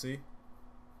 Foxy.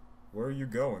 Where are you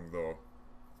going, though?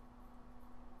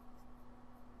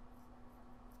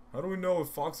 How do we know if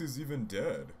Foxy's even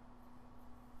dead?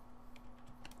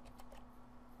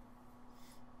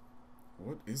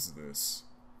 What is this?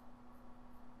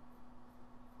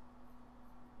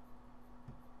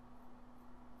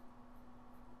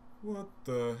 What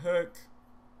the heck?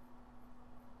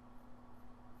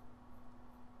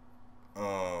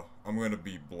 I'm gonna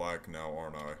be black now,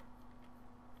 aren't I?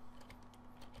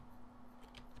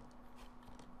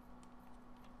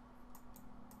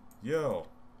 Yo.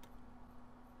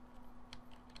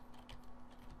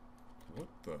 What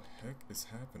the heck is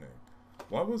happening?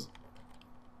 Why was...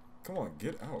 Come on,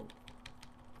 get out.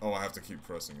 Oh, I have to keep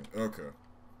pressing it. Okay.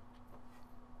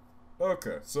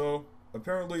 Okay, so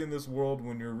apparently in this world,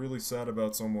 when you're really sad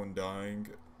about someone dying,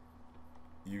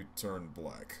 you turn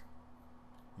black.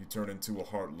 You turn into a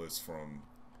Heartless from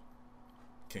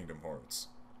Kingdom Hearts.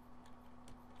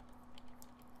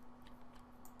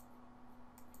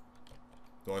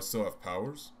 Do I still have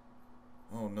powers?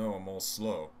 Oh no, I'm all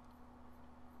slow.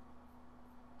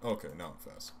 Okay, now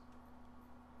I'm fast.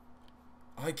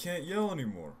 I can't yell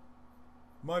anymore.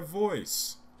 My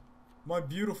voice. My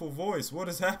beautiful voice. What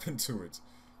has happened to it?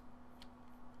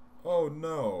 Oh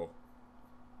no.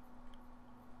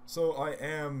 So I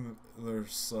am their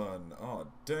son. Oh,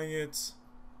 dang it.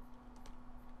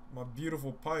 My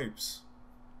beautiful pipes.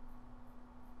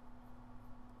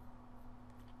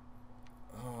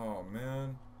 Oh,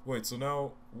 man. Wait, so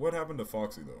now, what happened to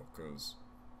Foxy, though? Because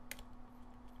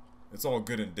it's all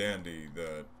good and dandy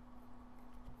that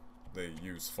they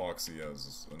use Foxy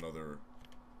as another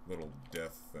little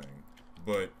death thing.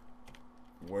 But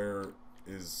where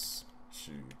is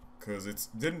she? Because it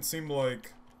didn't seem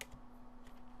like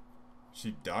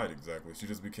she died exactly. She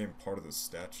just became part of the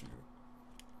statue.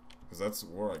 Because that's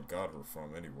where I got her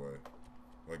from anyway.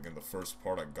 Like in the first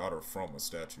part, I got her from a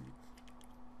statue.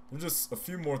 There's just a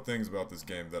few more things about this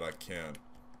game that I can't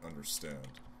understand.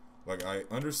 Like, I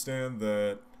understand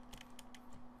that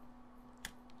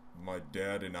my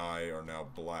dad and I are now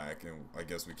black, and I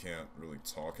guess we can't really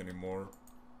talk anymore.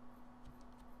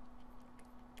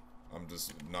 I'm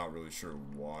just not really sure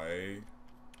why.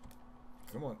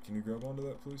 Come on, can you grab onto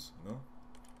that, please? No?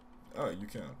 Oh, you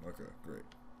can. Okay, great.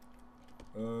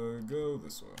 Go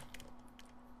this way.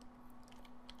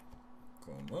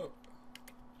 Come up.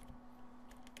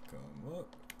 Come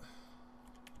up.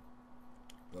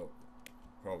 Oh,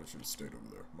 probably should have stayed over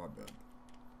there. My bad.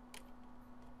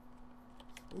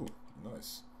 Ooh,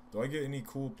 nice. Do I get any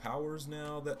cool powers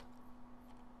now that...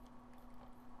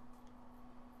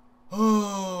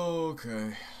 Oh,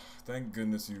 okay. Thank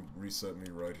goodness you reset me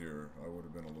right here. I would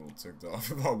have been a little ticked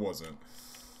off if I wasn't.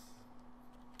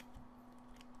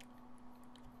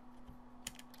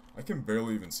 I can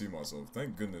barely even see myself.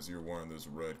 Thank goodness you're wearing this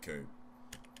red cape.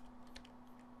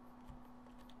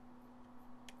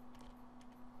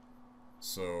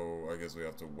 So, I guess we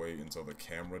have to wait until the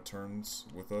camera turns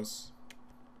with us.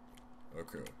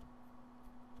 Okay.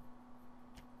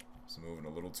 It's moving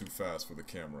a little too fast for the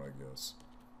camera, I guess.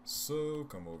 So,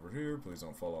 come over here. Please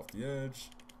don't fall off the edge.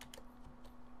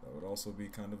 That would also be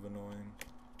kind of annoying.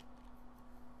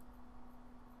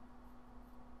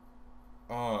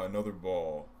 Ah, another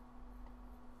ball.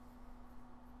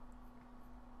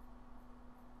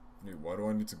 Dude, why do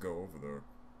I need to go over there?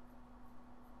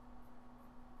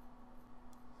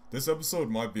 This episode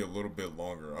might be a little bit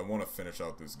longer. I want to finish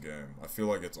out this game. I feel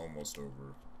like it's almost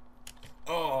over.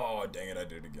 Oh, dang it, I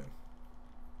did it again.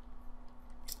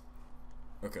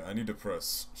 Okay, I need to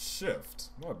press shift.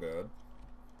 My bad.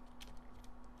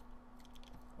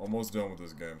 Almost done with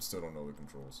this game. Still don't know the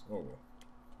controls. Oh well.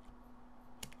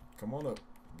 Come on up.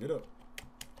 Get up.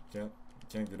 Can't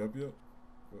get up yet?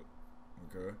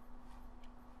 Okay.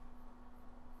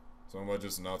 So am I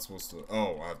just not supposed to...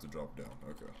 Oh, I have to drop down.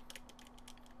 Okay.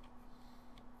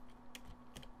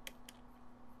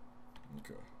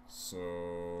 Okay.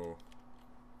 So...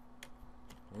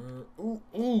 Where...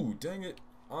 Ooh, dang it.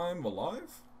 I'm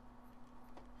alive?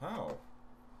 How?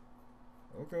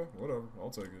 Okay, whatever. I'll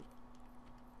take it.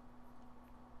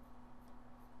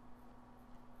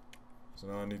 So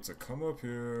now I need to come up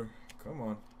here. Come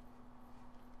on.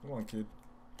 Come on, kid.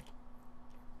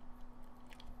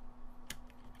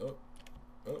 Up.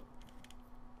 Up.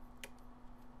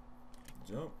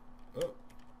 Jump. Up.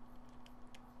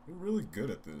 You're really good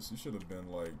at this. You should have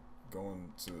been, like,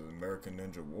 going to American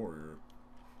Ninja Warrior.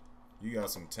 You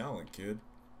got some talent, kid.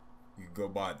 You can go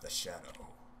by The Shadow.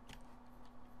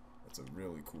 That's a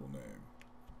really cool name.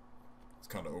 It's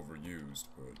kind of overused,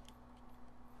 but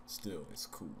still, it's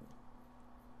cool.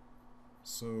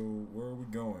 So, where are we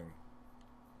going?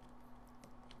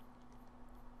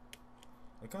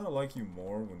 I kind of like you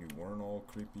more when you weren't all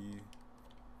creepy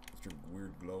with your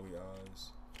weird glowy eyes.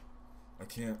 I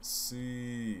can't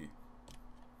see.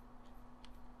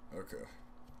 Okay.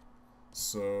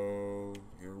 So,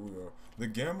 here we are. The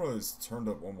camera is turned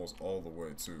up almost all the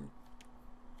way, too.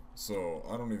 So,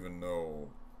 I don't even know.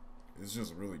 It's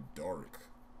just really dark.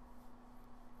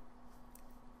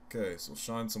 Okay, so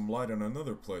shine some light on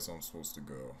another place I'm supposed to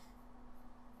go.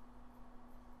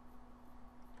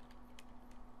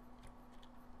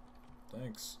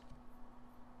 Thanks.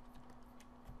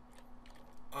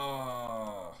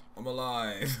 Ah, I'm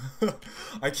alive.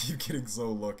 I keep getting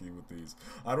so lucky with these.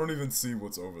 I don't even see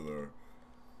what's over there.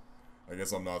 I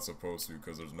guess I'm not supposed to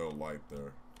because there's no light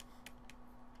there.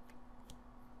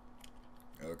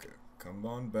 Okay, come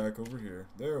on back over here.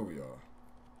 There we are.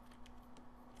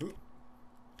 Oop.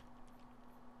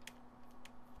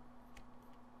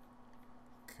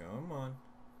 Come on.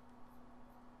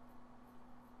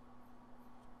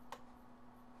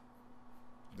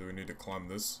 Do we need to climb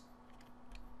this?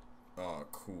 Ah,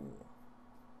 cool.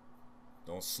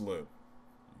 Don't slip.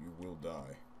 You will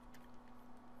die.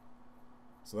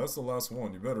 So that's the last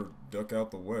one. You better duck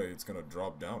out the way. It's gonna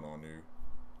drop down on you.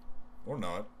 Or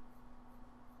not.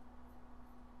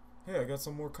 Hey, I got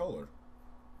some more color.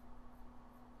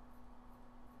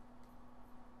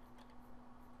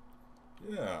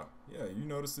 Yeah, you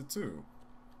noticed it too.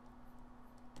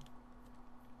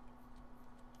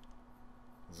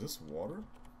 Is this water?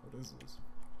 What is this?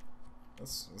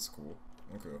 That's cool.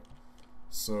 Okay.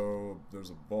 So there's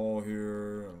a ball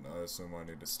here, and I assume I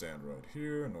need to stand right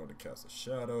here in order to cast a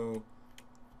shadow.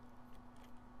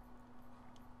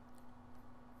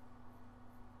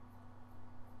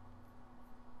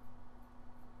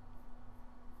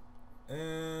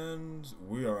 And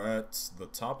we are at the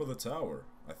top of the tower,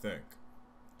 I think.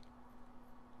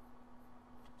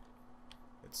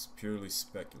 It's purely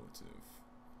speculative.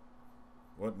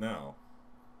 What now?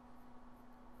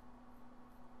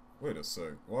 Wait a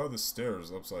sec. Why are the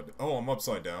stairs upside down? Oh, I'm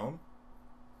upside down?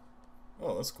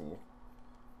 Oh, that's cool.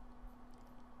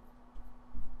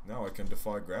 Now I can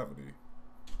defy gravity.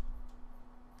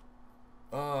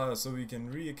 Ah, so we can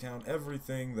recount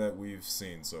everything that we've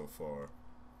seen so far.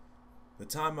 The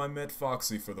time I met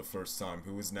Foxy for the first time,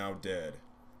 who is now dead.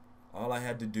 All I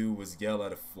had to do was yell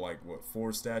at, like, what,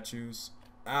 4 statues?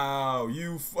 Ow,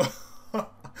 you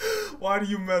Why do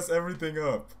you mess everything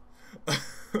up?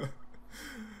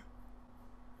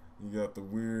 You got the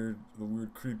weird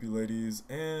creepy ladies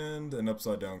and an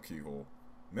upside down keyhole.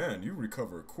 Man, you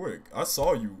recover quick. I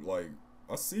saw you, like,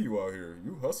 I see you out here.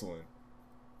 You hustling.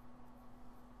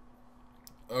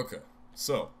 Okay,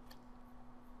 so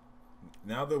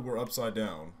now that we're upside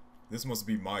down, this must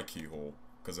be my keyhole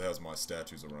because it has my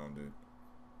statues around it.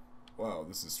 Wow,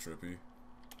 this is trippy.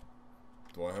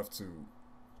 Do I have to...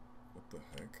 What the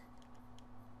heck?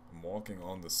 I'm walking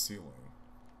on the ceiling.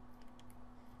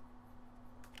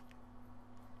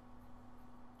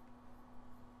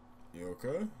 You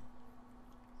okay?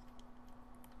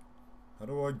 How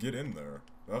do I get in there?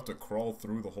 Do I have to crawl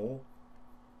through the hole?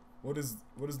 What is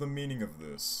the meaning of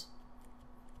this?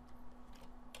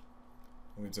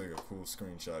 Let me take a cool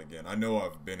screenshot again. I know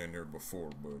I've been in here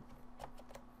before, but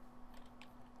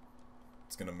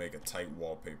it's gonna make a tight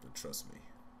wallpaper, trust me.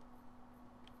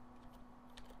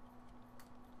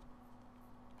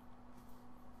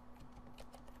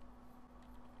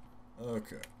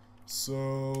 Okay,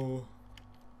 so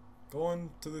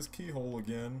going to this keyhole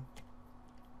again,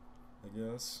 I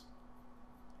guess.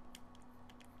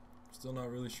 Still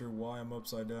not really sure why I'm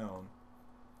upside down.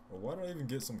 Or why did I even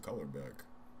get some color back?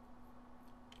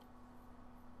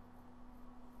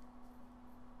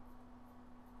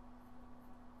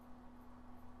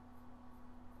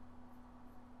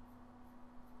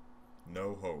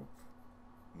 No hope.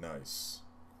 Nice.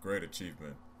 Great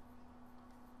achievement.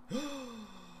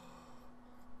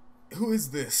 Who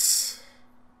is this?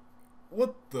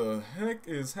 What the heck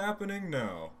is happening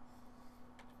now?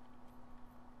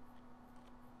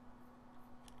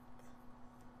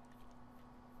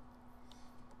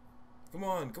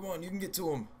 Come on, you can get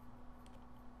to him.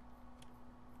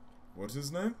 What's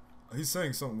his name? He's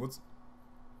saying something. What's...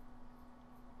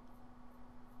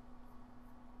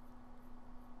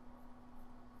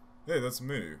 Hey, that's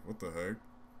me. What the heck?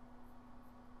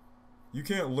 You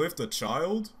can't lift a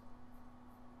child?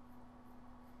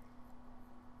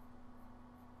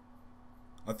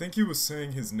 I think he was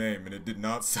saying his name and it did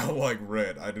not sound like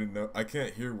red. I didn't know. I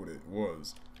can't hear what it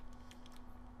was.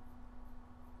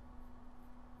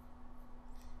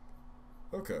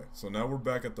 Okay, so now we're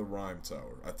back at the RiME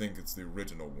Tower. I think it's the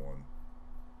original one.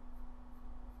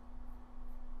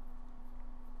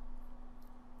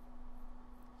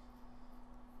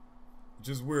 Which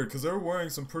is weird, because they're wearing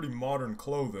some pretty modern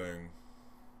clothing.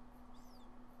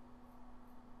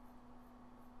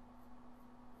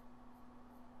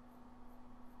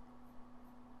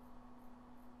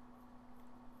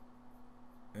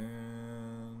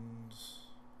 And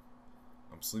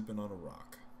I'm sleeping on a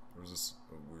rock. Or is this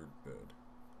a weird bed?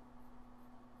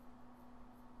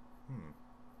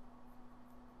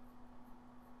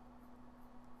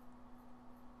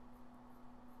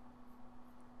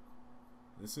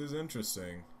 This is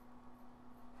interesting.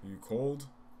 Are you cold?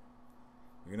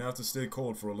 You're gonna have to stay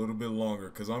cold for a little bit longer,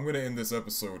 because I'm gonna end this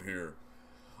episode here.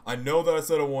 I know that I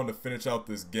said I wanted to finish out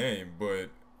this game, but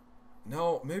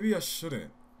no, maybe I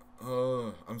shouldn't.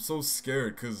 I'm so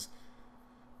scared, because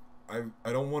I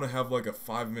don't want to have like a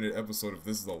 5-minute episode if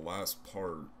this is the last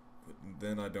part, but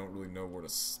then I don't really know where to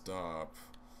stop.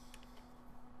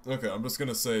 Okay, I'm just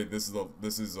gonna say this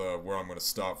is where I'm gonna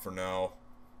stop for now.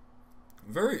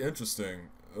 Very interesting.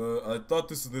 I thought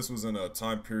this was in a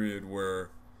time period where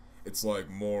it's like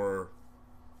more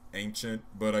ancient,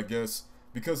 but I guess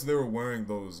because they were wearing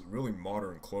those really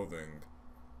modern clothing,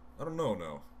 I don't know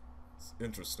now. It's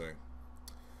interesting.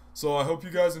 So I hope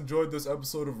you guys enjoyed this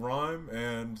episode of RiME,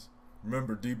 and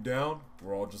remember, deep down,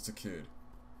 we're all just a kid.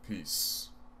 Peace.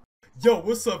 Yo,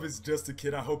 what's up? It's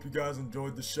Justakidd. I hope you guys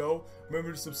enjoyed the show.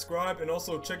 Remember to subscribe and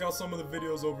also check out some of the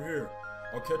videos over here.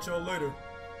 I'll catch y'all later.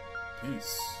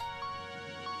 Peace.